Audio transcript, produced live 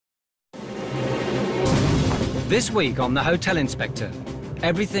This week on The Hotel Inspector,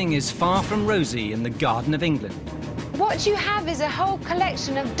 everything is far from rosy in the Garden of England. What you have is a whole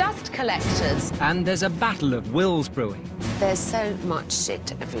collection of dust collectors. And there's a battle of wills brewing. There's so much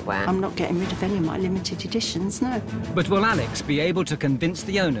shit everywhere. I'm not getting rid of any of my limited editions, no. But will Alex be able to convince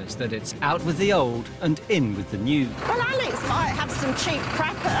the owners that it's out with the old and in with the new? Well, Alex might have some cheap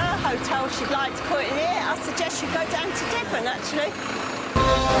crap at her hotel she'd like to put in here. I suggest you go down to Devon, actually.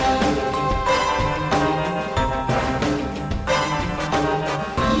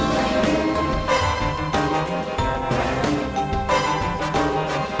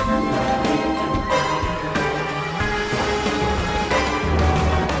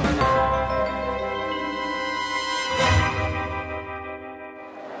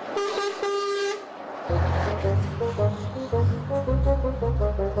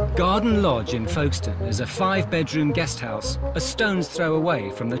 Garden Lodge in Folkestone is a 5-bedroom guest house a stone's throw away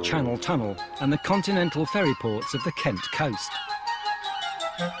from the Channel Tunnel and the continental ferry ports of the Kent coast.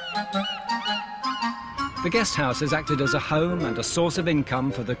 The guest house has acted as a home and a source of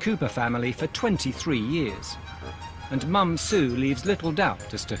income for the Cooper family for 23 years. And Mum Sue leaves little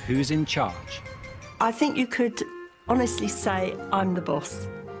doubt as to who's in charge. I think you could honestly say I'm the boss.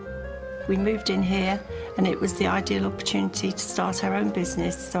 We moved in here and it was the ideal opportunity to start our own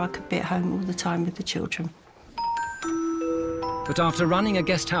business so I could be at home all the time with the children. But after running a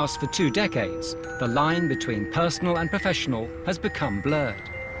guest house for 2 decades, the line between personal and professional has become blurred.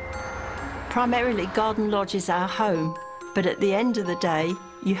 Primarily, Garden Lodge is our home, but at the end of the day,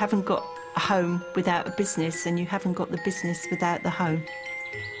 you haven't got a home without a business and you haven't got the business without the home.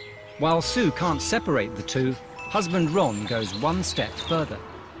 While Sue can't separate the two, husband Ron goes one step further.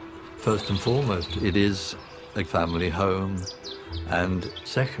 First and foremost, it is a family home, and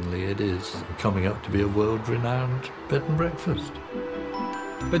secondly, it is coming up to be a world-renowned bed and breakfast.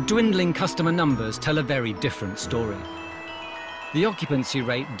 But dwindling customer numbers tell a very different story. The occupancy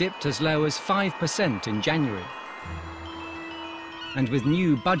rate dipped as low as 5% in January. And with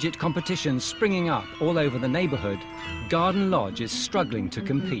new budget competitions springing up all over the neighbourhood, Garden Lodge is struggling to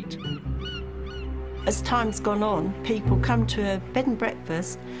compete. As time's gone on, people come to a bed and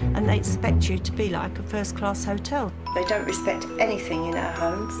breakfast and they expect you to be like a first-class hotel. They don't respect anything in our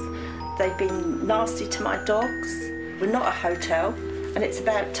homes. They've been nasty to my dogs. We're not a hotel, and it's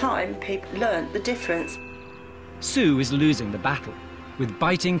about time people learnt the difference. Sue is losing the battle, with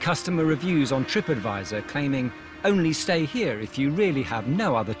biting customer reviews on TripAdvisor claiming, "Only stay here if you really have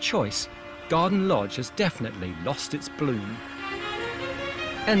no other choice." Garden Lodge has definitely lost its bloom.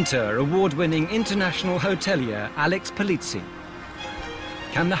 Enter award-winning international hotelier Alex Polizzi.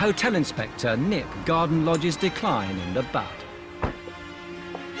 Can the hotel inspector nip Garden Lodge's decline in the bud?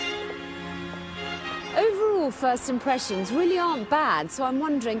 Overall, first impressions really aren't bad, so I'm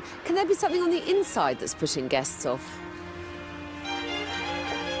wondering, can there be something on the inside that's putting guests off?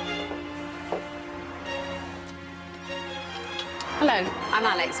 Hello, I'm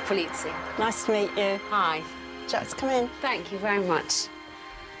Alex Polizzi. Nice to meet you. Hi. Just come in. Thank you very much.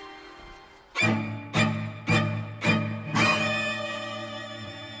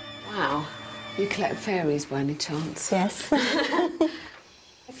 Wow, you collect fairies by any chance? Yes.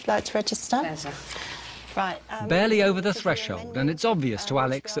 If you'd like to register. Pleasure. Right. Barely over the threshold, and it's obvious to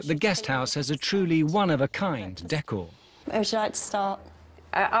Alex that the guest house has a truly one-of-a-kind decor. Where would you like to start?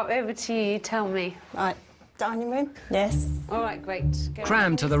 Over to you, tell me. Right. Dining room? Yes. All right, great. Go.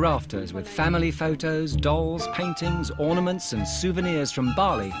 Crammed to the rafters with family photos, dolls, paintings, ornaments and souvenirs from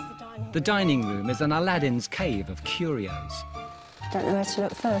Bali, the dining room is an Aladdin's cave of curios. Don't know where to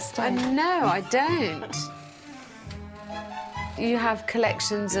look first, do you? No, I don't. You have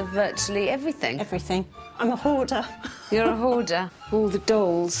collections of virtually everything. Everything. I'm a hoarder. You're a hoarder. All the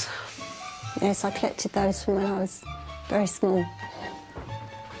dolls. Yes, I collected those from when I was very small.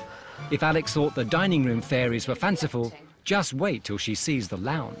 If Alex thought the dining room fairies were fanciful, just wait till she sees the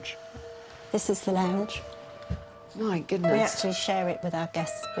lounge. This is the lounge. My goodness. We actually share it with our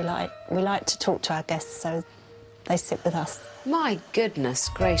guests. We like to talk to our guests, so they sit with us. My goodness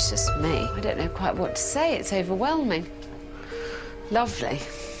gracious me. I don't know quite what to say. It's overwhelming. Lovely.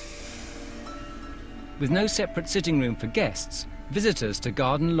 With no separate sitting room for guests, visitors to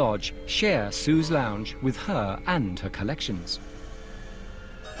Garden Lodge share Sue's lounge with her and her collections.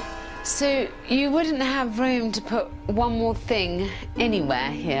 So you wouldn't have room to put one more thing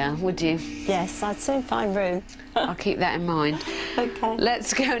anywhere here, would you? Yes, I'd soon find room. I'll keep that in mind. OK.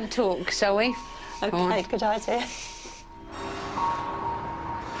 Let's go and talk, shall we? OK, good idea.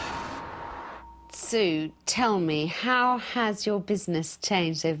 Sue, tell me, how has your business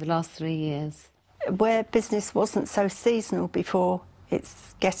changed over the last 3 years? Where business wasn't so seasonal before,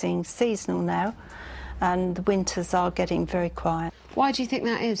 it's getting seasonal now. and the winters are getting very quiet. Why do you think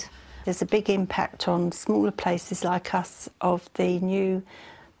that is? There's a big impact on smaller places like us of the new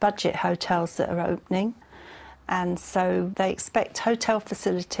budget hotels that are opening, and so they expect hotel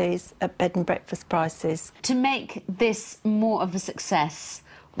facilities at bed and breakfast prices. To make this more of a success,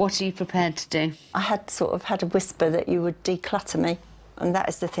 what are you prepared to do? I had sort of had a whisper that you would declutter me, and that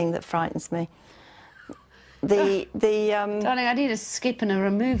is the thing that frightens me. Darling, I need a skip and a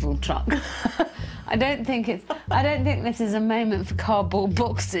removal truck. I don't think this is a moment for cardboard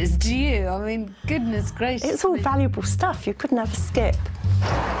boxes, do you? I mean, goodness gracious. It's all valuable stuff. You couldn't have a skip.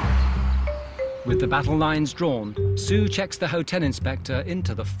 With the battle lines drawn, Sue checks the hotel inspector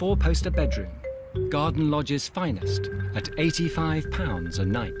into the four-poster bedroom, Garden Lodge's finest, at £85 a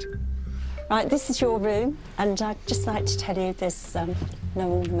night. Right, this is your room, and I'd just like to tell you there's no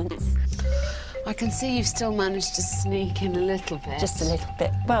ornaments. I can see you've still managed to sneak in a little bit. Just a little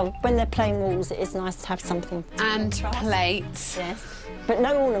bit. Well, when they're plain walls, it is nice to have something. And plates. Yes, but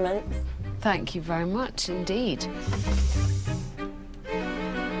no ornaments. Thank you very much indeed.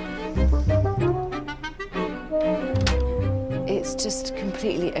 It's just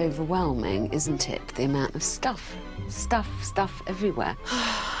completely overwhelming, isn't it? The amount of stuff. Stuff everywhere.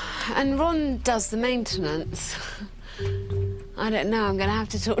 And Ron does the maintenance. I don't know, I'm going to have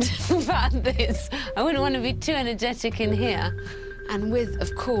to talk to him about this. I wouldn't want to be too energetic in here. And with,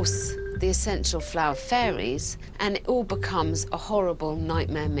 of course, the essential flower fairies, and it all becomes a horrible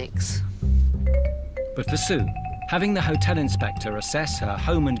nightmare mix. But for Sue, having the hotel inspector assess her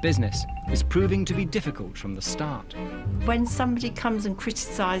home and business is proving to be difficult from the start. When somebody comes and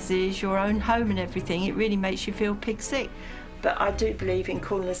criticises your own home and everything, it really makes you feel pig sick. But I do believe in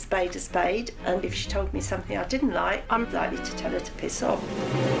calling a spade, and if she told me something I didn't like, I'm likely to tell her to piss off.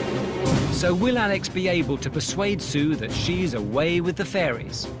 So will Alex be able to persuade Sue that she's away with the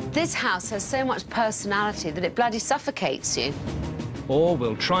fairies? This house has so much personality that it bloody suffocates you. Or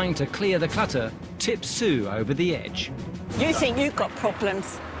will trying to clear the clutter tip Sue over the edge? You think you've got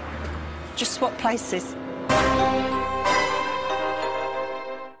problems? Just swap places.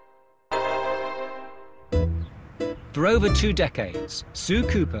 For over 2 decades, Sue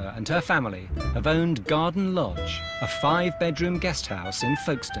Cooper and her family have owned Garden Lodge, a 5-bedroom guest house in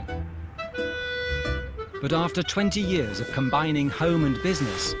Folkestone. But after 20 years of combining home and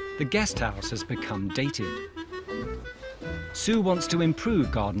business, the guest house has become dated. Sue wants to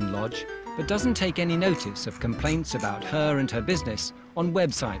improve Garden Lodge, but doesn't take any notice of complaints about her and her business on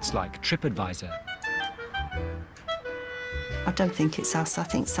websites like TripAdvisor. I don't think it's us. I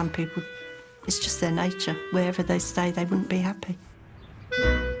think some people, it's just their nature. Wherever they stay, they wouldn't be happy.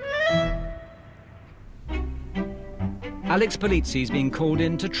 Alex Polizzi's been called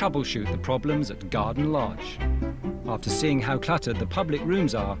in to troubleshoot the problems at Garden Lodge. After seeing how cluttered the public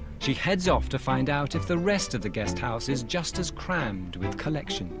rooms are, she heads off to find out if the rest of the guest house is just as crammed with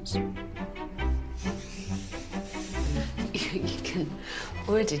collections. You can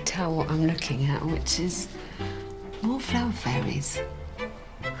already tell what I'm looking at, which is more flower fairies.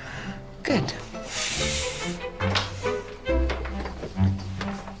 Good.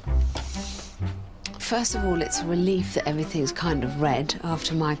 First of all, it's a relief that everything's kind of red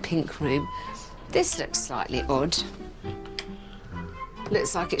after my pink room. This looks slightly odd.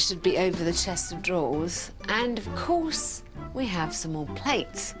 Looks like it should be over the chest of drawers. And, of course, we have some more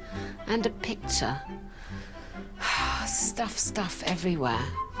plates and a picture. Stuff everywhere.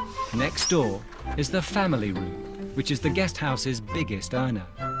 Next door is the family room, which is the guest house's biggest earner.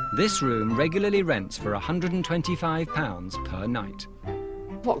 This room regularly rents for £125 per night.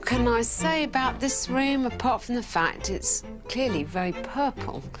 What can I say about this room, apart from the fact it's clearly very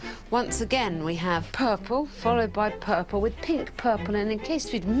purple? Once again, we have purple, followed by purple, with pink, purple, and in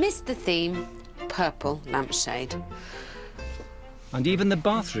case we'd missed the theme, purple lampshade. And even the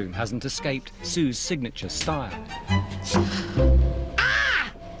bathroom hasn't escaped Sue's signature style.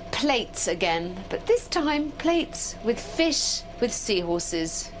 Ah! Plates again, but this time plates with fish, with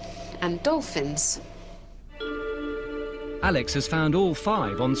seahorses and dolphins. Alex has found all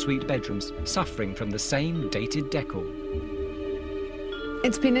 5 ensuite bedrooms suffering from the same dated decor.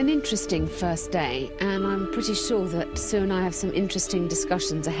 It's been an interesting first day, and I'm pretty sure that Sue and I have some interesting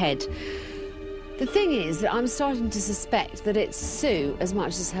discussions ahead. The thing is that I'm starting to suspect that it's Sue, as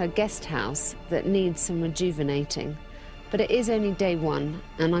much as her guest house, that needs some rejuvenating. But it is only day 1,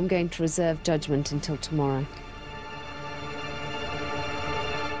 and I'm going to reserve judgment until tomorrow.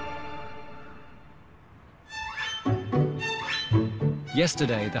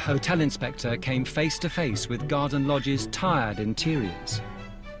 Yesterday, the hotel inspector came face to face with Garden Lodge's tired interiors.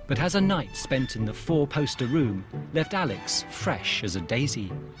 But as a night spent in the four-poster room left Alex fresh as a daisy.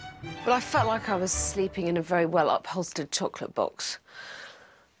 Well, I felt like I was sleeping in a very well-upholstered chocolate box,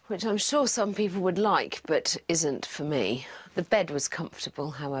 which I'm sure some people would like, but isn't for me. The bed was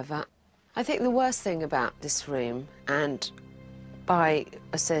comfortable, however. I think the worst thing about this room, and by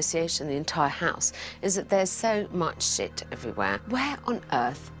association the entire house, is that there's so much shit everywhere. Where on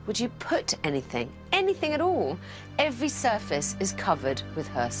earth would you put anything? Anything at all? Every surface is covered with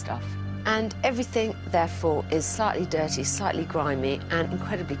her stuff. And everything, therefore, is slightly dirty, slightly grimy, and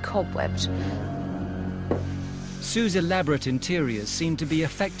incredibly cobwebbed. Sue's elaborate interiors seem to be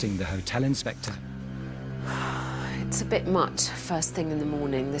affecting the hotel inspector. It's a bit much first thing in the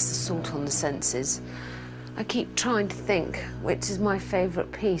morning, this assault on the senses. I keep trying to think which is my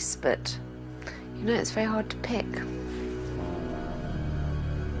favourite piece, but, you know, it's very hard to pick.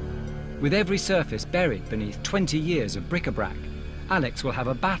 With every surface buried beneath 20 years of bric-a-brac, Alex will have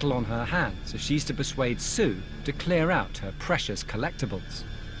a battle on her hands if she's to persuade Sue to clear out her precious collectibles.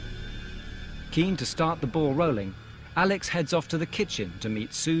 Keen to start the ball rolling, Alex heads off to the kitchen to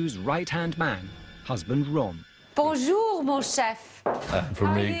meet Sue's right-hand man, husband Ron. Bonjour, mon chef.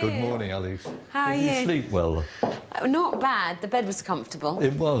 From me, good morning, Alex. How are Did you? you sleep well? Not bad. The bed was comfortable.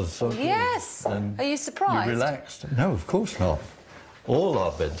 It was. So good. Yes. And Are you surprised? You relaxed? No, of course not. All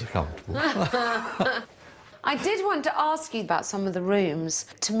our beds are comfortable. I did want to ask you about some of the rooms.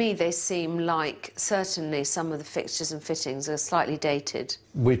 To me, they seem like certainly some of the fixtures and fittings are slightly dated.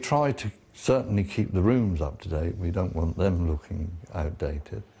 We try to certainly keep the rooms up to date. We don't want them looking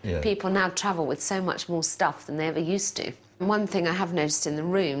outdated. Yeah. People now travel with so much more stuff than they ever used to. One thing I have noticed in the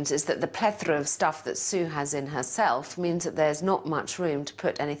rooms is that the plethora of stuff that Sue has in herself means that there's not much room to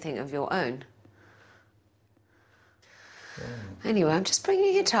put anything of your own. Anyway, I'm just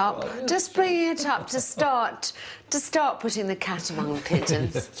bringing it up, to start putting the cat among the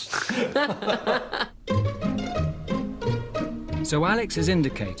pigeons. So Alex has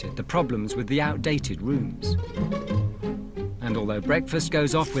indicated the problems with the outdated rooms. And although breakfast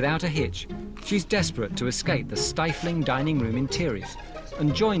goes off without a hitch, she's desperate to escape the stifling dining room interiors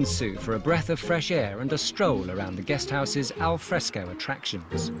and join Sue for a breath of fresh air and a stroll around the guest house's al fresco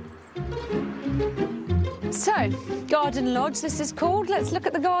attractions. So, Garden Lodge, this is called. Let's look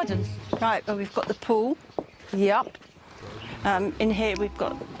at the garden. Right, well, we've got the pool. Yep. In here we've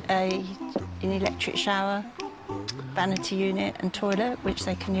got an electric shower, vanity unit and toilet, which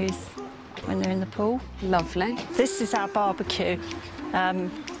they can use when they're in the pool. Lovely. This is our barbecue.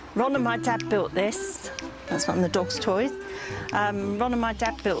 Ron and my dad built this. That's one of the dog's toys. Ron and my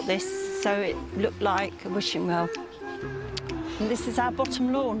dad built this so it looked like a wishing well. And this is our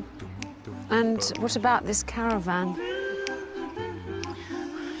bottom lawn. And what about this caravan?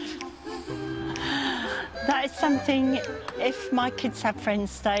 That is something, if my kids have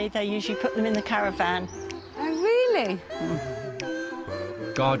friends stay, they usually put them in the caravan. Oh, really?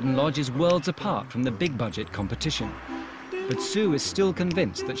 Garden Lodge is worlds apart from the big-budget competition. But Sue is still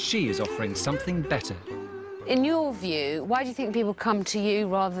convinced that she is offering something better. In your view, why do you think people come to you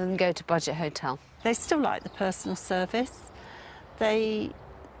rather than go to budget hotel? They still like the personal service. They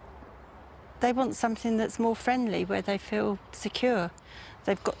want something that's more friendly, where they feel secure.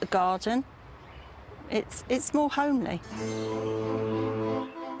 They've got the garden. It's more homely.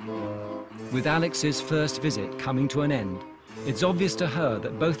 With Alex's first visit coming to an end, it's obvious to her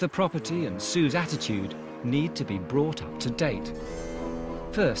that both the property and Sue's attitude need to be brought up to date.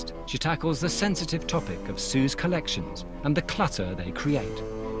 First, she tackles the sensitive topic of Sue's collections and the clutter they create.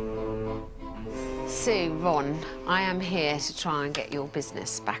 Sue, Ron, I am here to try and get your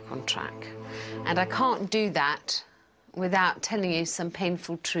business back on track. And I can't do that without telling you some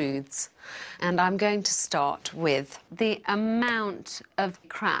painful truths. And I'm going to start with the amount of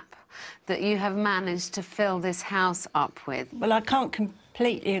crap that you have managed to fill this house up with. Well, I can't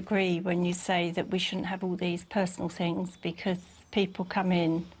completely agree when you say that we shouldn't have all these personal things, because people come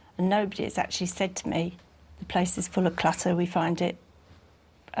in and nobody has actually said to me, the place is full of clutter, we find it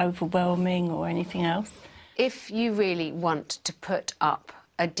overwhelming or anything else. If you really want to put up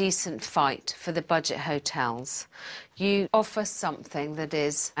a decent fight for the budget hotels, you offer something that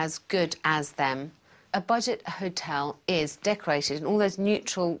is as good as them. A budget hotel is decorated in all those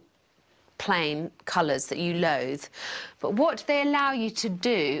neutral, plain colours that you loathe, but what they allow you to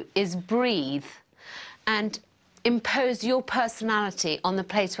do is breathe and impose your personality on the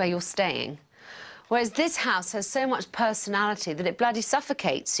place where you're staying. Whereas this house has so much personality that it bloody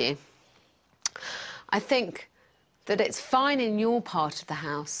suffocates you. I think that it's fine in your part of the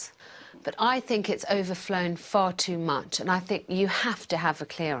house, but I think it's overflown far too much, and I think you have to have a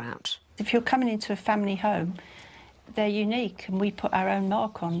clear out. If you're coming into a family home, they're unique, and we put our own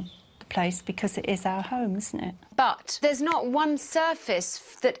mark on the place because it is our home, isn't it? But there's not one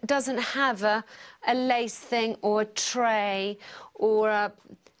surface that doesn't have a lace thing or a tray or a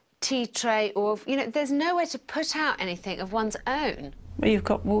tea tray or, you know, there's nowhere to put out anything of one's own. Well, you've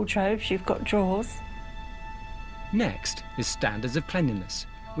got wardrobes, you've got drawers. Next is standards of cleanliness,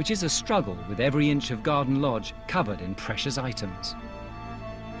 which is a struggle with every inch of garden lodge covered in precious items.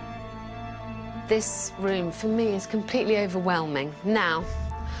 This room, for me, is completely overwhelming. Now,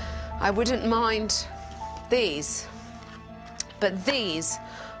 I wouldn't mind these, but these,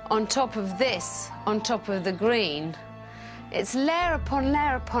 on top of this, on top of the green, it's layer upon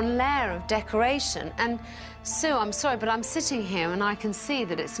layer upon layer of decoration. And Sue, I'm sorry, but I'm sitting here and I can see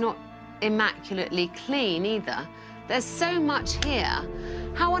that it's not immaculately clean either. There's so much here.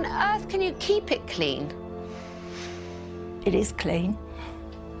 How on earth can you keep it clean? It is clean.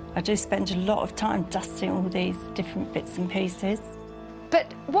 I do spend a lot of time dusting all these different bits and pieces. But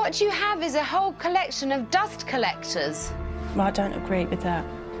what you have is a whole collection of dust collectors. Well, I don't agree with that.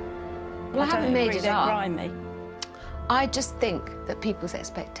 Well, I haven't made it they're up. grimy. I just think that people's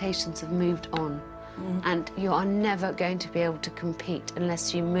expectations have moved on. And you are never going to be able to compete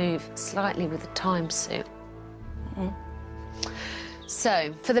unless you move slightly with the times, Sue.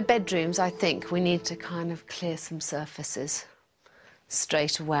 So, for the bedrooms, I think we need to kind of clear some surfaces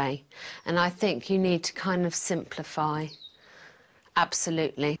straight away. And I think you need to kind of simplify.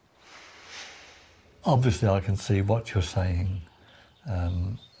 Absolutely. Obviously, I can see what you're saying,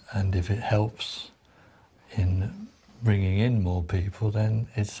 and if it helps in bringing in more people, then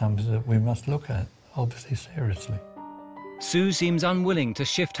it's something that we must look at, obviously, seriously. Sue seems unwilling to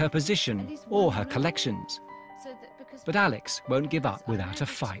shift her position or her collections. But Alex won't give up without a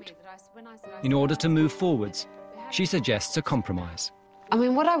fight. In order to move forwards, she suggests a compromise. I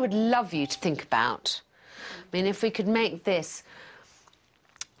mean, what I would love you to think about, I mean, if we could make this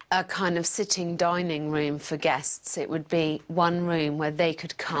a kind of sitting dining room for guests, it would be one room where they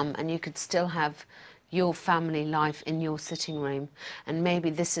could come and you could still have your family life in your sitting room. And maybe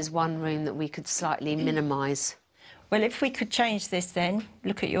this is one room that we could slightly minimise. Well, if we could change this then,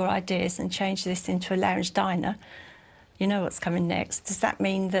 look at your ideas and change this into a lounge diner, you know what's coming next. Does that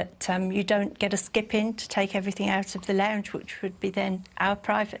mean that you don't get a skip in to take everything out of the lounge, which would be then our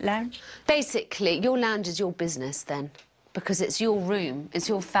private lounge? Basically, your lounge is your business then, because it's your room, it's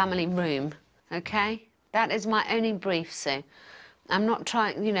your family room, OK? That is my only brief, Sue. I'm not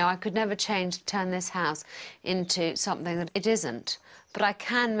trying, you know, I could never turn this house into something that it isn't, but I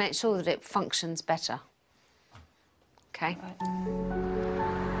can make sure that it functions better. OK?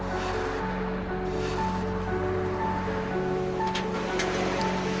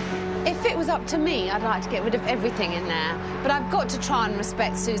 If it was up to me, I'd like to get rid of everything in there, but I've got to try and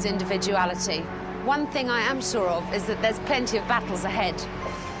respect Sue's individuality. One thing I am sure of is that there's plenty of battles ahead.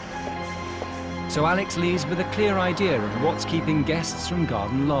 So Alex leaves with a clear idea of what's keeping guests from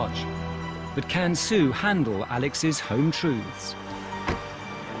Garden Lodge. But can Sue handle Alex's home truths?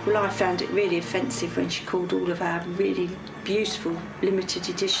 Well, I found it really offensive when she called all of our really beautiful limited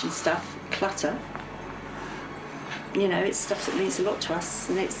edition stuff clutter. You know, it's stuff that means a lot to us,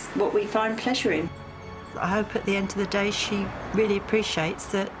 and it's what we find pleasure in. I hope at the end of the day she really appreciates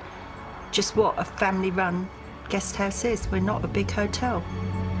that just what a family-run guest house is. We're not a big hotel.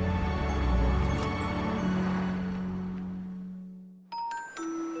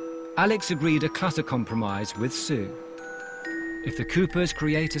 Alex agreed a clutter compromise with Sue. If the Coopers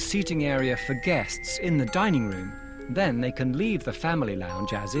create a seating area for guests in the dining room, then they can leave the family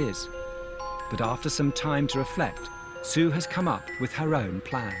lounge as is. But after some time to reflect, Sue has come up with her own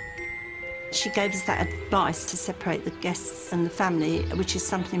plan. She gave us that advice to separate the guests and the family, which is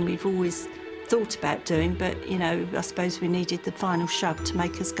something we've always thought about doing, but, you know, I suppose we needed the final shove to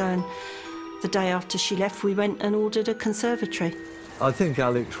make us go, and the day after she left, we went and ordered a conservatory. I think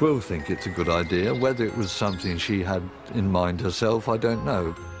Alex will think it's a good idea. Whether it was something she had in mind herself, I don't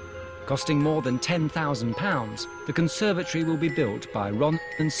know. Costing more than £10,000, the conservatory will be built by Ron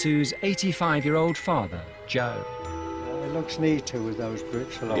and Sue's 85-year-old father, Joe. It looks neater with those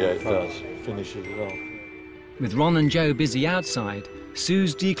bricks along. Yeah, it does. Finishes it off. With Ron and Joe busy outside,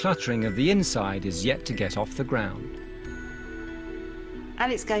 Sue's decluttering of the inside is yet to get off the ground.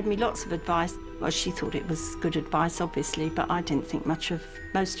 Alex gave me lots of advice. Well, she thought it was good advice, obviously, but I didn't think much of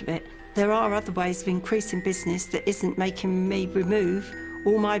most of it. There are other ways of increasing business that isn't making me remove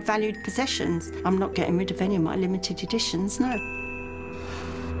all my valued possessions. I'm not getting rid of any of my limited editions, no.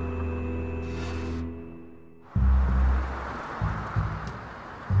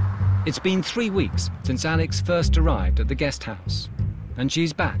 It's been 3 weeks since Alex first arrived at the guest house, and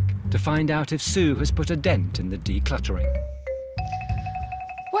she's back to find out if Sue has put a dent in the decluttering.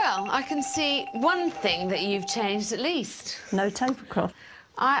 Well, I can see one thing that you've changed at least. No tablecloth.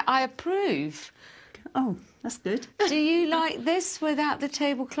 I approve. Oh, that's good. Do you like this without the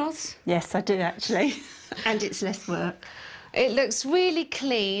tablecloths? Yes, I do actually. And it's less work. It looks really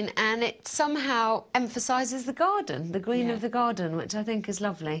clean and it somehow emphasises the garden, the green of the garden, which I think is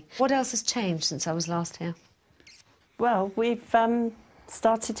lovely. What else has changed since I was last here? Well, we've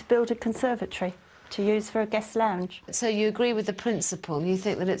started to build a conservatory to use for a guest lounge. So you agree with the principle? You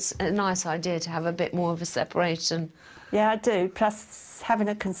think that it's a nice idea to have a bit more of a separation? Yeah, I do. Plus, having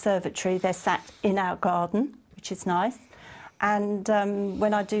a conservatory, they're sat in our garden, which is nice. And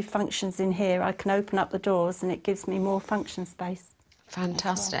when I do functions in here, I can open up the doors and it gives me more function space.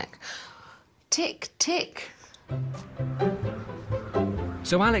 Fantastic. Well. Tick, tick.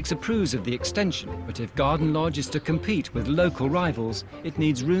 So Alex approves of the extension, but if Garden Lodge is to compete with local rivals, it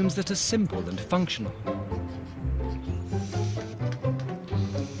needs rooms that are simple and functional.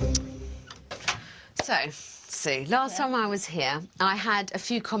 So, Sue, last time I was here, I had a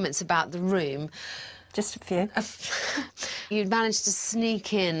few comments about the room. Just a few. You'd managed to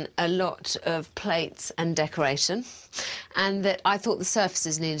sneak in a lot of plates and decoration, and that I thought the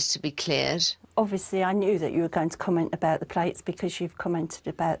surfaces needed to be cleared. Obviously, I knew that you were going to comment about the plates because you've commented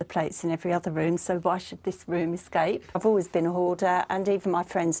about the plates in every other room, so why should this room escape? I've always been a hoarder, and even my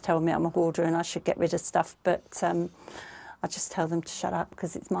friends told me I'm a hoarder and I should get rid of stuff, but I just tell them to shut up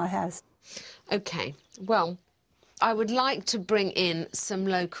because it's my house. OK, well, I would like to bring in some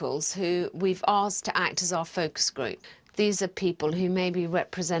locals who we've asked to act as our focus group. These are people who may be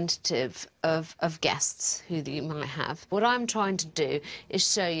representative of guests who you might have. What I'm trying to do is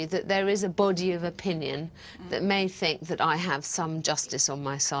show you that there is a body of opinion that may think that I have some justice on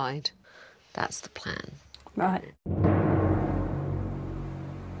my side. That's the plan. Right.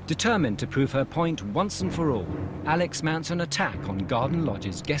 Determined to prove her point once and for all, Alex mounts an attack on Garden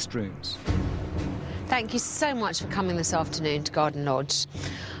Lodge's guest rooms. Thank you so much for coming this afternoon to Garden Lodge.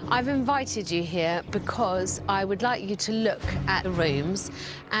 I've invited you here because I would like you to look at the rooms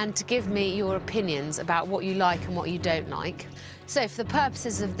and to give me your opinions about what you like and what you don't like. So for the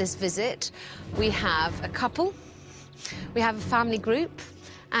purposes of this visit, we have a couple, we have a family group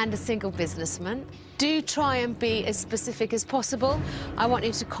and a single businessman. Do try and be as specific as possible. I want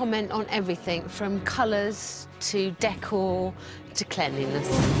you to comment on everything from colours to decor to cleanliness.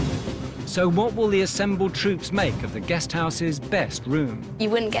 So what will the assembled troops make of the guest house's best room? You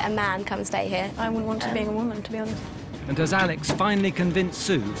wouldn't get a man come stay here. I wouldn't want to being a woman, to be honest. And has Alex finally convinced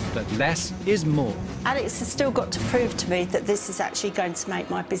Sue that less is more? Alex has still got to prove to me that this is actually going to make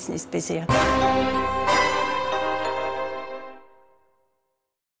my business busier.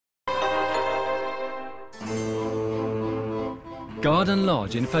 Garden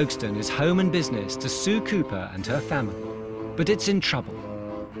Lodge in Folkestone is home and business to Sue Cooper and her family. But it's in trouble.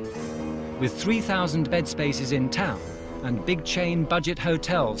 With 3,000 bed spaces in town and big chain budget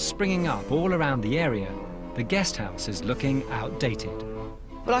hotels springing up all around the area, the guest house is looking outdated.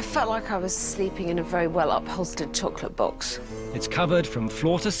 Well, I felt like I was sleeping in a very well-upholstered chocolate box. It's covered from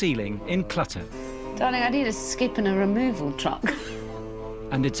floor to ceiling in clutter. Darling, I need a skip and a removal truck.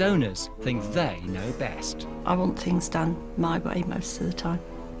 And its owners think they know best. I want things done my way most of the time,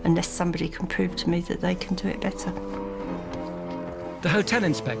 unless somebody can prove to me that they can do it better. The hotel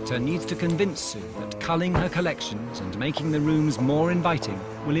inspector needs to convince Sue that culling her collections and making the rooms more inviting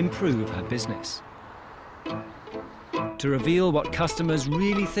will improve her business. To reveal what customers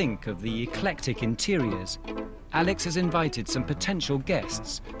really think of the eclectic interiors, Alex has invited some potential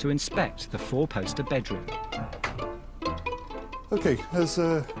guests to inspect the four-poster bedroom. OK, as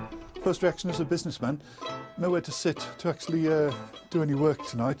first reaction as a businessman, nowhere to sit to actually do any work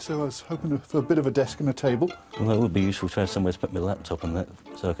tonight, so I was hoping for a bit of a desk and a table. Well, it would be useful to have somewhere to put my laptop and that,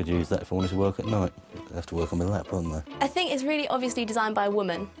 so I could use that if I wanted to work at night. I'd have to work on my lap, wouldn't I? I think it's really obviously designed by a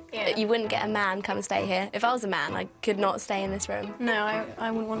woman. Yeah. You wouldn't get a man come stay here. If I was a man, I could not stay in this room. No,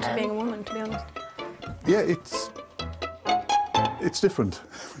 I wouldn't want to being a woman, to be honest. Yeah, it's different.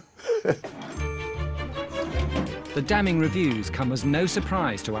 The damning reviews come as no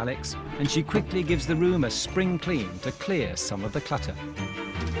surprise to Alex, and she quickly gives the room a spring clean to clear some of the clutter.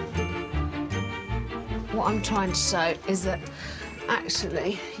 What I'm trying to show is that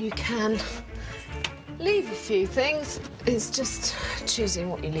actually you can leave a few things. It's just choosing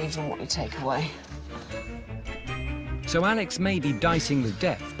what you leave and what you take away. So Alex may be dicing with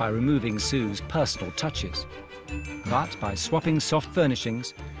death by removing Sue's personal touches. But by swapping soft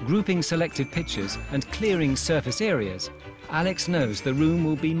furnishings, grouping selected pictures and clearing surface areas, Alex knows the room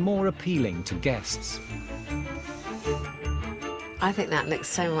will be more appealing to guests. I think that looks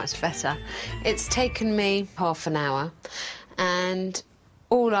so much better. It's taken me half an hour, and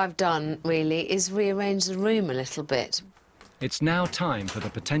all I've done, really, is rearrange the room a little bit. It's now time for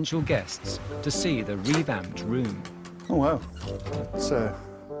the potential guests to see the revamped room. Oh, wow.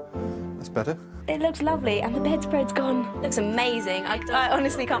 That's better. It looks lovely, and the bedspread's gone. Looks amazing. I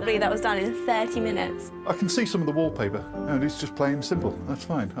honestly can't believe that was done in 30 minutes. I can see some of the wallpaper, and it's just plain simple. That's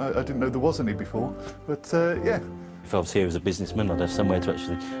fine. I didn't know there was any before, but yeah. If I was here as a businessman, I'd have somewhere to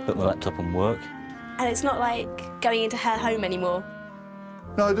actually put my laptop and work. And it's not like going into her home anymore.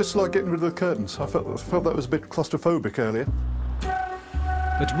 No, I just like getting rid of the curtains. I felt that was a bit claustrophobic earlier.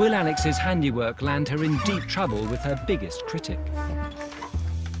 But will Alex's handiwork land her in deep trouble with her biggest critic?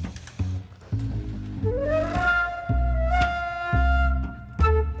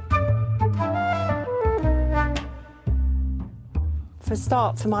 For a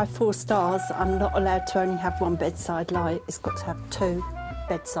start, for my 4 stars, I'm not allowed to only have one bedside light. It's got to have 2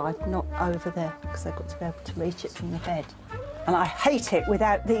 bedside, not over there, because I've got to be able to reach it from the bed. And I hate it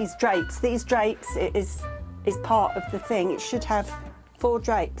without these drapes. These drapes is part of the thing. It should have 4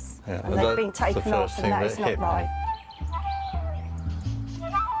 drapes, and they've been taken off, and that is not right.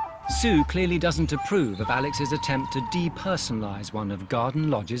 Sue clearly doesn't approve of Alex's attempt to depersonalise one of Garden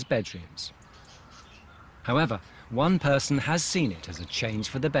Lodge's bedrooms. However, one person has seen it as a change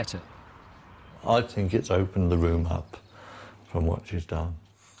for the better. I think it's opened the room up from what she's done.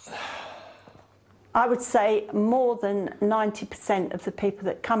 I would say more than 90% of the people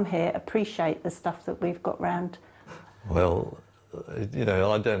that come here appreciate the stuff that we've got round. Well, you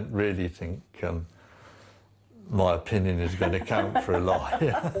know, I don't really think my opinion is going to count for a lot.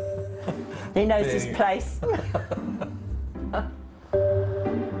 He knows his place.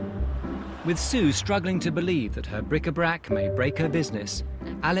 With Sue struggling to believe that her bric-a-brac may break her business,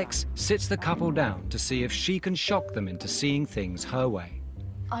 Alex sits the couple down to see if she can shock them into seeing things her way.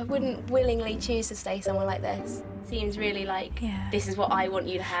 I wouldn't willingly choose to stay somewhere like this. Seems really like, this is what I want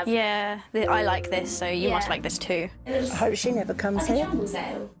you to have. Yeah, I like this, so you must like this too. I hope she never comes here.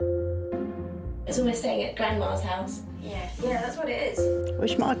 It's almost staying at Grandma's house. Yeah, that's what it is.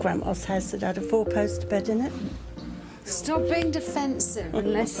 Wish my grandma's house had had a 4-poster bed in it. Stop being defensive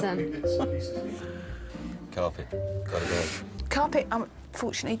and listen. Carpet, gotta go. Carpet,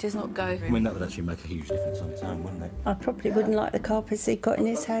 unfortunately, does not go. I mean, that would actually make a huge difference on its own, wouldn't it? I probably wouldn't like the carpets he got in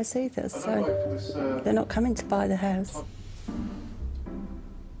his house either, so they're not coming to buy the house.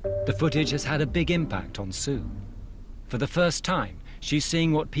 The footage has had a big impact on Sue. For the first time, she's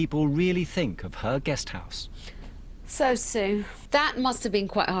seeing what people really think of her guest house. So, Sue, that must have been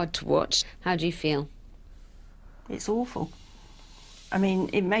quite hard to watch. How do you feel? It's awful. I mean,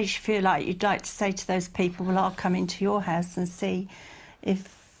 it makes you feel like you'd like to say to those people, well, I'll come into your house and see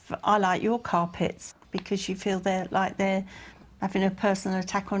if I like your carpets, because you feel they're having a personal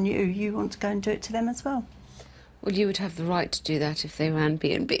attack on you. You want to go and do it to them as well. Well, you would have the right to do that if they ran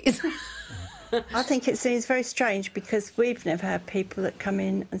B&Bs. I think it seems very strange because we've never had people that come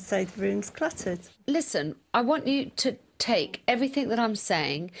in and say the room's cluttered. Listen, I want you to take everything that I'm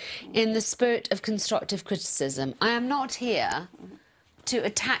saying in the spirit of constructive criticism. I am not here to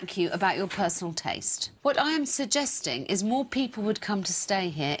attack you about your personal taste. What I am suggesting is more people would come to stay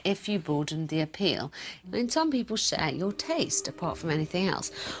here if you broadened the appeal. I mean, some people share your taste, apart from anything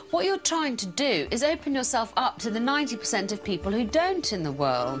else. What you're trying to do is open yourself up to the 90% of people who don't in the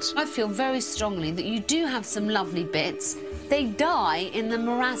world. I feel very strongly that you do have some lovely bits. They die in the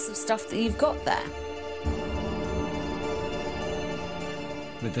morass of stuff that you've got there.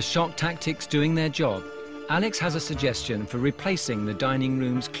 With the shock tactics doing their job, Alex has a suggestion for replacing the dining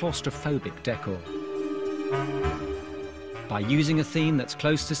room's claustrophobic decor. By using a theme that's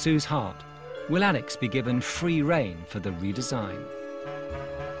close to Sue's heart, will Alex be given free rein for the redesign?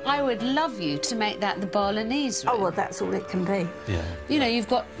 I would love you to make that the Balinese room. Oh, well, that's all it can be. Yeah. You know, you've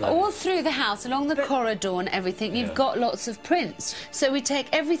got all through the house, along the corridor and everything, you've got lots of prints. So we take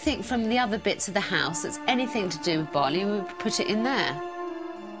everything from the other bits of the house that's anything to do with Bali, and we put it in there.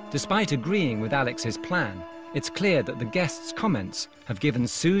 Despite agreeing with Alex's plan, it's clear that the guests' comments have given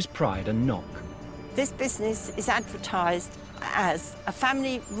Sue's pride a knock. This business is advertised as a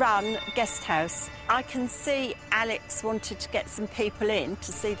family-run guest house. I can see Alex wanted to get some people in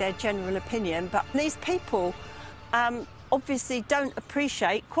to see their general opinion, but these people obviously don't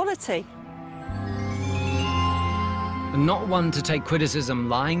appreciate quality. And not one to take criticism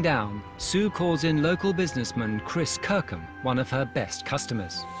lying down, Sue calls in local businessman Chris Kirkham, one of her best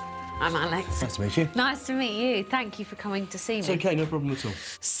customers. I'm Alex. Nice to meet you. Nice to meet you. Thank you for coming to see me. It's OK, no problem at all.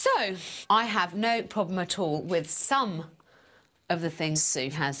 So, I have no problem at all with some of the things Sue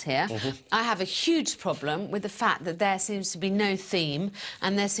has here. I have a huge problem with the fact that there seems to be no theme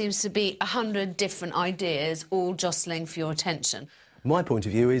and there seems to be 100 different ideas all jostling for your attention. My point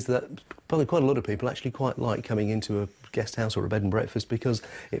of view is that probably quite a lot of people actually quite like coming into a guest house or a bed and breakfast because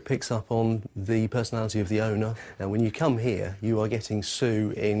it picks up on the personality of the owner. And when you come here, you are getting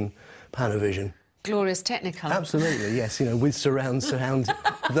Sue in Panavision. Glorious Technicolor. Absolutely, yes, you know, with surround,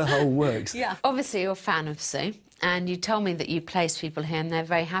 the whole works. Yeah. Obviously, you're a fan of Sue, and you told me that you place people here and they're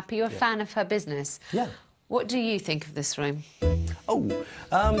very happy. You're a fan of her business. Yeah. What do you think of this room? Oh,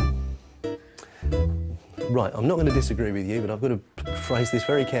 right, I'm not going to disagree with you, but I've got to phrase this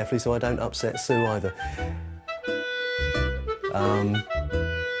very carefully so I don't upset Sue either.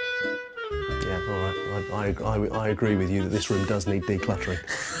 Yeah, all right, I agree with you that this room does need decluttering,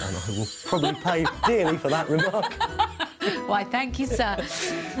 and I will probably pay dearly for that remark. Why, thank you, sir.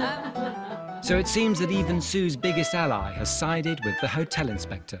 So it seems that even Sue's biggest ally has sided with the hotel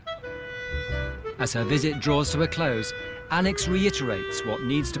inspector. As her visit draws to a close, Alex reiterates what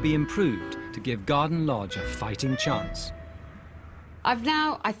needs to be improved to give Garden Lodge a fighting chance. I've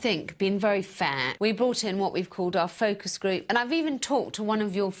now, I think, been very fair. We brought in what we've called our focus group, and I've even talked to one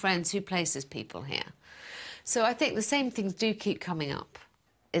of your friends who places people here. So I think the same things do keep coming up.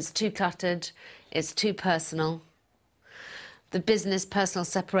 It's too cluttered, it's too personal. The business-personal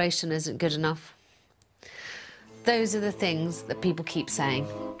separation isn't good enough. Those are the things that people keep saying.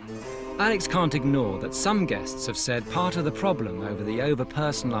 Alex can't ignore that some guests have said part of the problem over the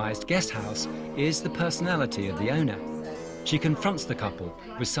over-personalised guest house is the personality of the owner. She confronts the couple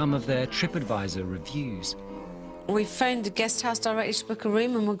with some of their TripAdvisor reviews. We phoned the guest house directly to book a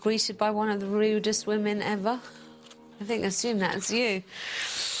room and were greeted by one of the rudest women ever. I think I assume that's you.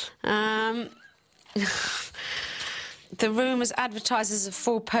 The room was advertised as a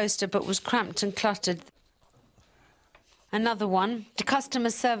four-poster but was cramped and cluttered. Another one. The customer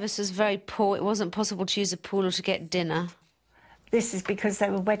service was very poor. It wasn't possible to use a pool or to get dinner. This is because they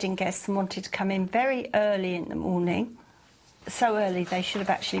were wedding guests and wanted to come in very early in the morning. So early they should have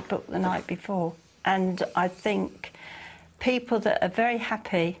actually booked the night before. And I think people that are very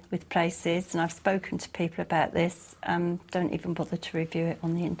happy with places, and I've spoken to people about this, don't even bother to review it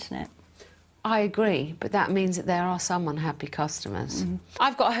on the internet. I agree, but that means that there are some unhappy customers.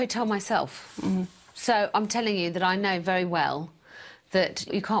 I've got a hotel myself, so I'm telling you that I know very well that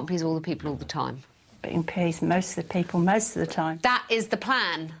you can't please all the people all the time. But you can please most of the people most of the time. That is the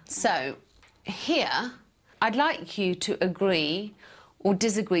plan. So, here, I'd like you to agree or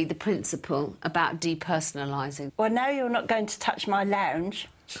disagree the principle about depersonalising. Well, now you're not going to touch my lounge.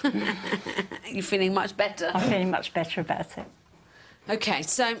 You're feeling much better? I'm feeling much better about it. OK,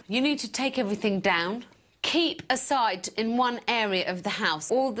 so you need to take everything down. Keep aside in one area of the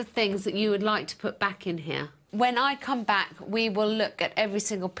house all the things that you would like to put back in here. When I come back, we will look at every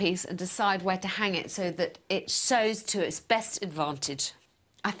single piece and decide where to hang it so that it shows to its best advantage.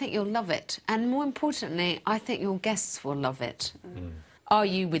 I think you'll love it. And more importantly, I think your guests will love it. Are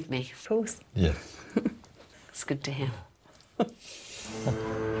you with me? Of course. Yeah. It's good to hear.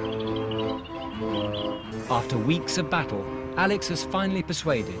 After weeks of battle, Alex has finally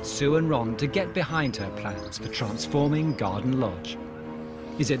persuaded Sue and Ron to get behind her plans for transforming Garden Lodge.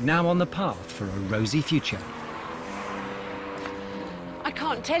 Is it now on the path for a rosy future? I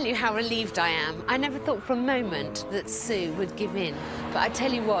can't tell you how relieved I am. I never thought for a moment that Sue would give in. But I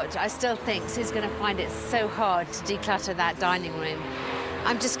tell you what, I still think Sue's going to find it so hard to declutter that dining room.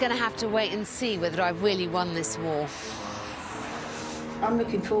 I'm just going to have to wait and see whether I've really won this war. I'm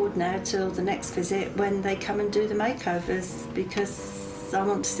looking forward now till the next visit when they come and do the makeovers, because I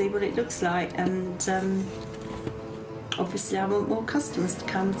want to see what it looks like, and obviously I want more customers to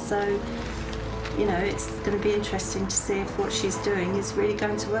come, so you know, it's going to be interesting to see if what she's doing is really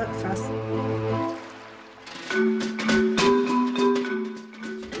going to work for us.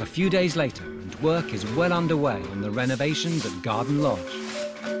 A few days later, and work is well underway on the renovations at Garden Lodge.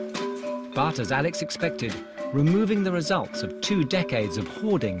 But as Alex expected, removing the results of 2 decades of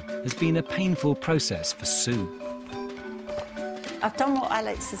hoarding has been a painful process for Sue. I've done what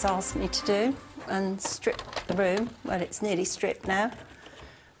Alex has asked me to do and stripped the room. Well, it's nearly stripped now.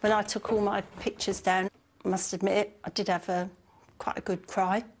 When I took all my pictures down, I must admit, I did have quite a good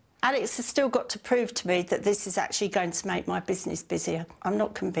cry. Alex has still got to prove to me that this is actually going to make my business busier. I'm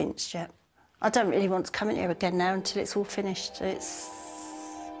not convinced yet. I don't really want to come in here again now until it's all finished. It's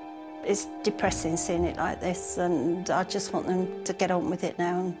depressing seeing it like this, and I just want them to get on with it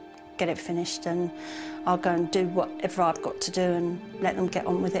now and get it finished, and I'll go and do whatever I've got to do and let them get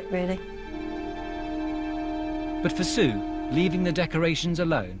on with it, really. But for Sue, leaving the decorations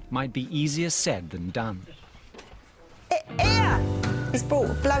alone might be easier said than done. Here! He's brought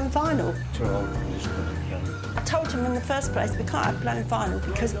blown vinyl. I told him in the first place we can't have blown vinyl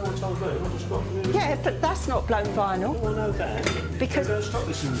because... Yeah, but that's not blown vinyl. I know that. Because... Stop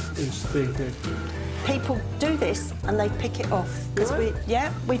this in being good. People do this and they pick it off. Really?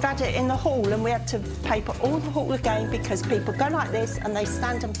 We've had it in the hall and we had to paper all the hall again because people go like this and they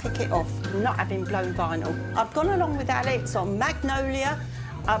stand and pick it off. I'm not having blown vinyl. I've gone along with Alex on Magnolia.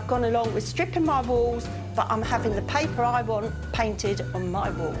 I've gone along with stripping my walls, but I'm having the paper I want painted on my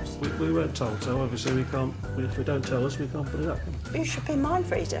walls. We weren't told, so obviously we can't. If they don't tell us, we can't put it up. You should be a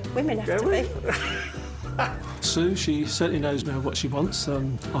mind reader. Women have to be. Sue, she certainly knows now what she wants.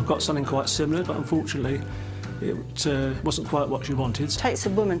 I've got something quite similar, but unfortunately it wasn't quite what she wanted. It takes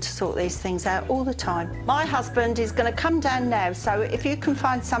a woman to sort these things out all the time. My husband is going to come down now, so if you can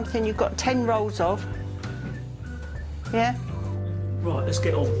find something you've got 10 rolls of, yeah? Right, let's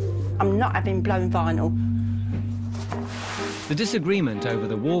get on. I'm not having blown vinyl. The disagreement over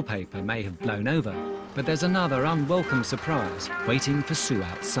the wallpaper may have blown over, but there's another unwelcome surprise waiting for Sue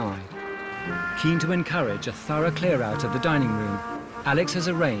outside. Keen to encourage a thorough clear-out of the dining room, Alex has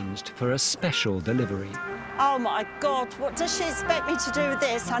arranged for a special delivery. Oh, my God, what does she expect me to do with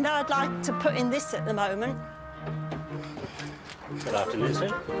this? I know I'd like to put in this at the moment. Good afternoon,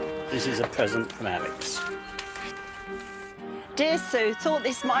 Sue. This is a present from Alex. Dear Sue, thought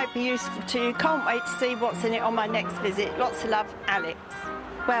this might be useful to you. Can't wait to see what's in it on my next visit. Lots of love, Alex.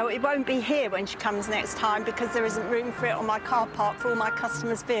 Well, it won't be here when she comes next time because there isn't room for it on my car park for all my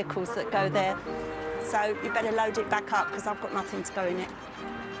customers' vehicles that go there. So you better load it back up because I've got nothing to go in it.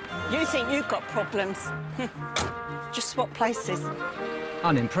 You think you've got problems? Just swap places.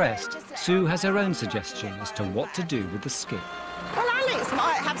 Unimpressed, Sue has her own suggestion as to what to do with the skip. Well, Alex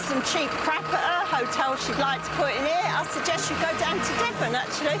might have some cheap crap at her hotel she'd like to put in here. I suggest you go down to Devon,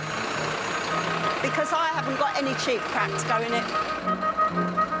 actually, because I haven't got any cheap crap to go in it.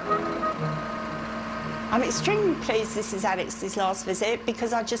 I'm extremely pleased this is Alex's last visit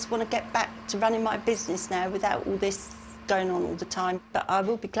because I just want to get back to running my business now without all this going on all the time. But I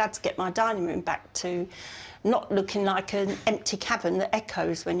will be glad to get my dining room back to not looking like an empty cavern that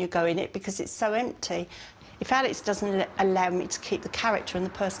echoes when you go in it because it's so empty. If Alex doesn't allow me to keep the character and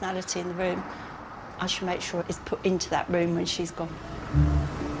the personality in the room, I should make sure it's put into that room when she's gone.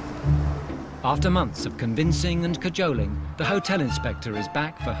 After months of convincing and cajoling, the hotel inspector is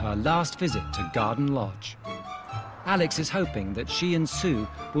back for her last visit to Garden Lodge. Alex is hoping that she and Sue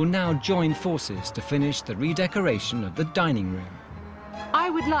will now join forces to finish the redecoration of the dining room. I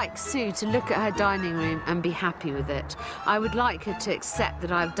would like Sue to look at her dining room and be happy with it. I would like her to accept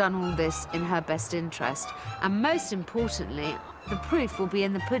that I've done all this in her best interest. And most importantly, the proof will be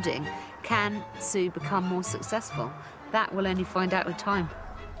in the pudding. Can Sue become more successful? That we'll only find out with time.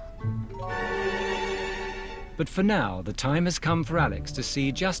 But for now, the time has come for Alex to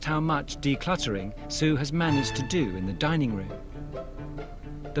see just how much decluttering Sue has managed to do in the dining room.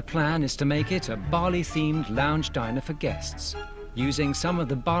 The plan is to make it a Bali-themed lounge diner for guests, using some of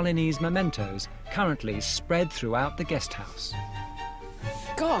the Balinese mementos currently spread throughout the guest house.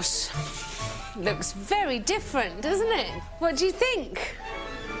 Gosh, looks very different, doesn't it? What do you think?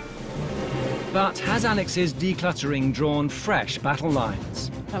 But has Alex's decluttering drawn fresh battle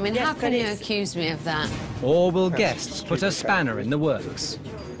lines? I mean, how can you accuse me of that? Or will guests put a spanner in the works?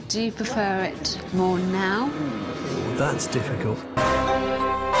 Do you prefer it more now? That's difficult.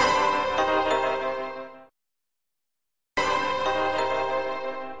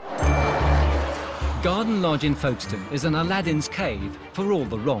 Garden Lodge in Folkestone is an Aladdin's cave for all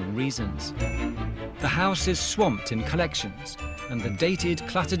the wrong reasons. The house is swamped in collections, and the dated,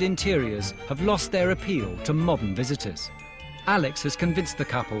 cluttered interiors have lost their appeal to modern visitors. Alex has convinced the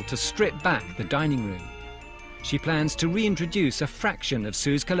couple to strip back the dining room. She plans to reintroduce a fraction of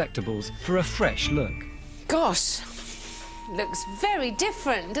Sue's collectibles for a fresh look. Gosh, looks very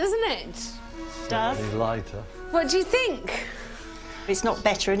different, doesn't it? Does. It's lighter. What do you think? It's not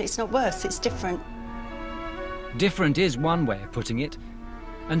better and it's not worse, it's different. Different is one way of putting it,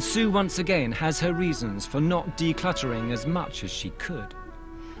 and Sue once again has her reasons for not decluttering as much as she could.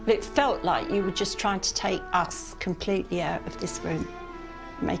 It felt like you were just trying to take us completely out of this room,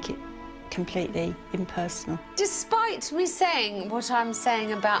 make it completely impersonal. Despite me saying what I'm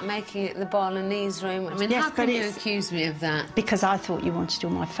saying about making it the Balinese room, I mean, yes, how can you accuse me of that? Because I thought you wanted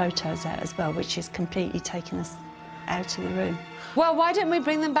all my photos out as well, which is completely taking us out of the room. Well, why don't we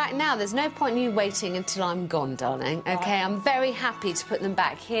bring them back now? There's no point in you waiting until I'm gone, darling. OK, I'm very happy to put them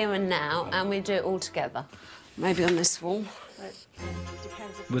back here and now, and we do it all together. Maybe on this wall.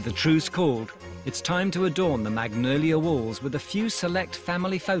 With the truce called, it's time to adorn the magnolia walls with a few select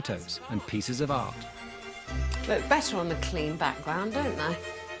family photos and pieces of art. Look better on the clean background, don't they?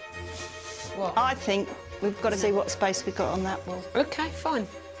 What? I think we've got to see what space we've got on that wall. OK, fine.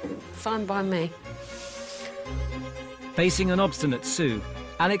 Fine by me. Facing an obstinate Sue,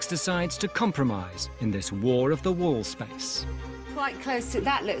 Alex decides to compromise in this war of the wall space. Quite close to...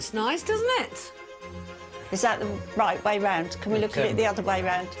 That looks nice, doesn't it? Is that the right way round? Can we look at it the other way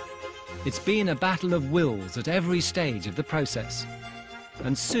round? It's been a battle of wills at every stage of the process.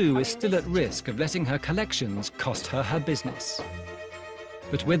 And Sue is still at risk of letting her collections cost her her business.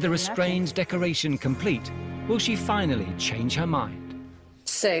 But with the restrained decoration complete, will she finally change her mind?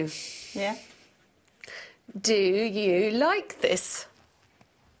 Sue. Yeah? Do you like this?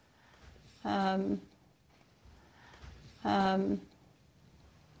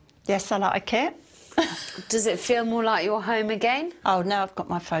 Yes, I like it. Does it feel more like your home again? Oh, now I've got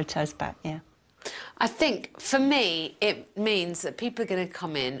my photos back, yeah. I think, for me, it means that people are going to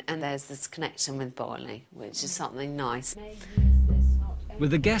come in and there's this connection with Borley, which is something nice.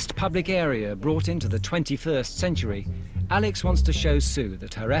 With the guest public area brought into the 21st century, Alex wants to show Sue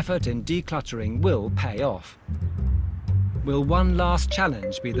that her effort in decluttering will pay off. Will one last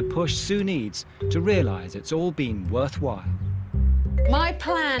challenge be the push Sue needs to realise it's all been worthwhile? My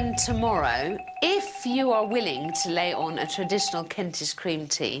plan tomorrow, if you are willing to lay on a traditional Kentish cream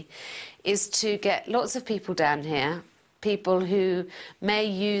tea, is to get lots of people down here, people who may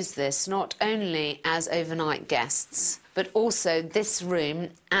use this not only as overnight guests, but also this room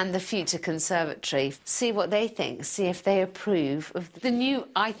and the future conservatory. See what they think, see if they approve of the new,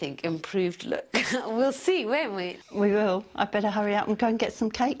 I think, improved look. We'll see, won't we? We will. I better hurry up and go and get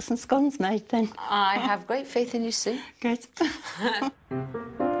some cakes and scones made then. I have great faith in you, Sue. Good.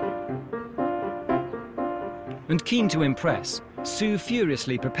 And keen to impress, Sue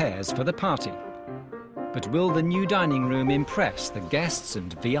furiously prepares for the party. But will the new dining room impress the guests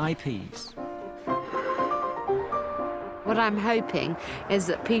and VIPs? What I'm hoping is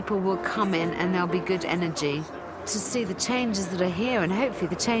that people will come in and there'll be good energy to see the changes that are here and hopefully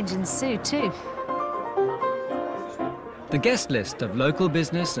the change in Sue too. The guest list of local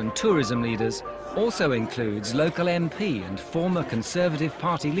business and tourism leaders also includes local MP and former Conservative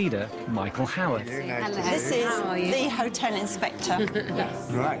Party leader Michael Howard. Hello. This is the hotel inspector.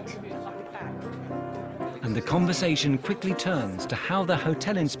 Right. And the conversation quickly turns to how the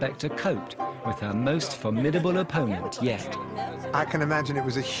hotel inspector coped with her most formidable opponent yet. I can imagine it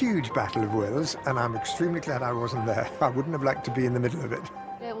was a huge battle of wills, and I'm extremely glad I wasn't there. I wouldn't have liked to be in the middle of it.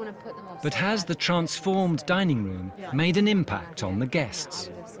 But has the transformed dining room made an impact on the guests?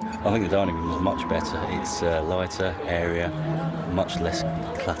 I think the dining room is much better. It's a lighter area, much less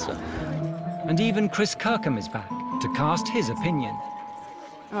clutter. And even Chris Kirkham is back to cast his opinion.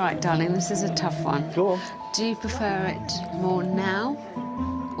 All right, darling, this is a tough one. Go on. Do you prefer it more now,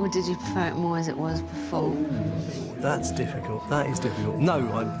 or did you prefer it more as it was before? That's difficult. That is difficult.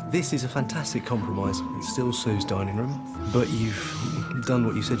 No, this is a fantastic compromise. It's still Sue's dining room, but you've done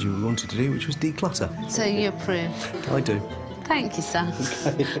what you said you wanted to do, which was declutter. So you approve? I do. Thank you, sir.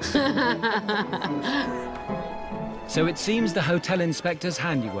 So it seems the hotel inspector's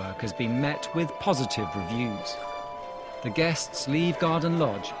handiwork has been met with positive reviews. The guests leave Garden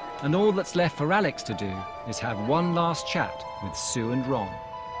Lodge, and all that's left for Alex to do is have one last chat with Sue and Ron.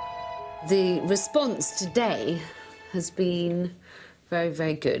 The response today has been very,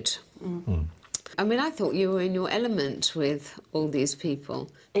 very good. I mean, I thought you were in your element with all these people.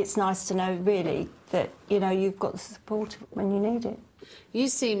 It's nice to know, really, that, you know, you've got the support when you need it. You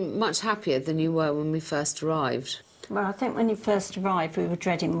seem much happier than you were when we first arrived. Well, I think when you first arrived, we were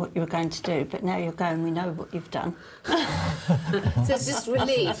dreading what you were going to do, but now you're going, we know what you've done. So it's just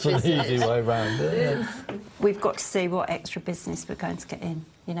relief, It's an easy way round it. We've got to see what extra business we're going to get in.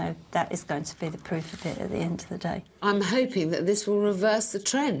 You know, that is going to be the proof of it at the end of the day. I'm hoping that this will reverse the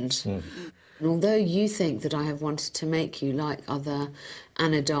trend. And although you think that I have wanted to make you like other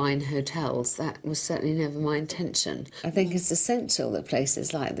anodyne hotels, that was certainly never my intention. I think it's essential that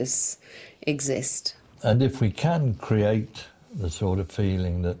places like this exist. And if we can create the sort of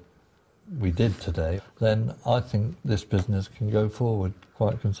feeling that we did today, then I think this business can go forward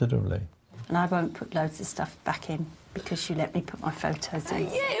quite considerably. And I won't put loads of stuff back in because you let me put my photos in.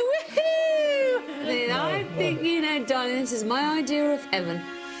 Yeah, woohoo! I think, you know, darling, this is my idea of heaven.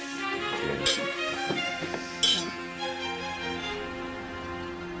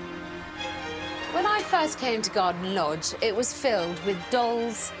 When I first came to Garden Lodge, it was filled with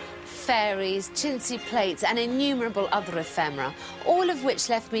dolls, fairies, chintzy plates and innumerable other ephemera, all of which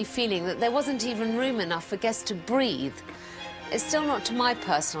left me feeling that there wasn't even room enough for guests to breathe. It's still not to my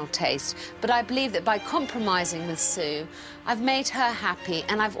personal taste, but I believe that by compromising with Sue, I've made her happy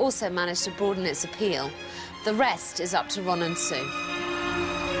and I've also managed to broaden its appeal. The rest is up to Ron and Sue.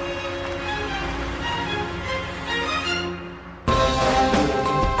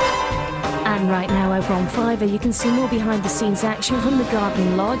 And right now over on Fiverr you can see more behind-the-scenes action from the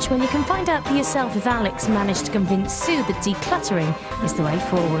Garden Lodge when you can find out for yourself if Alex managed to convince Sue that decluttering is the way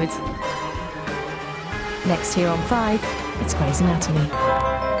forward. Next here on 5, it's Grey's Anatomy.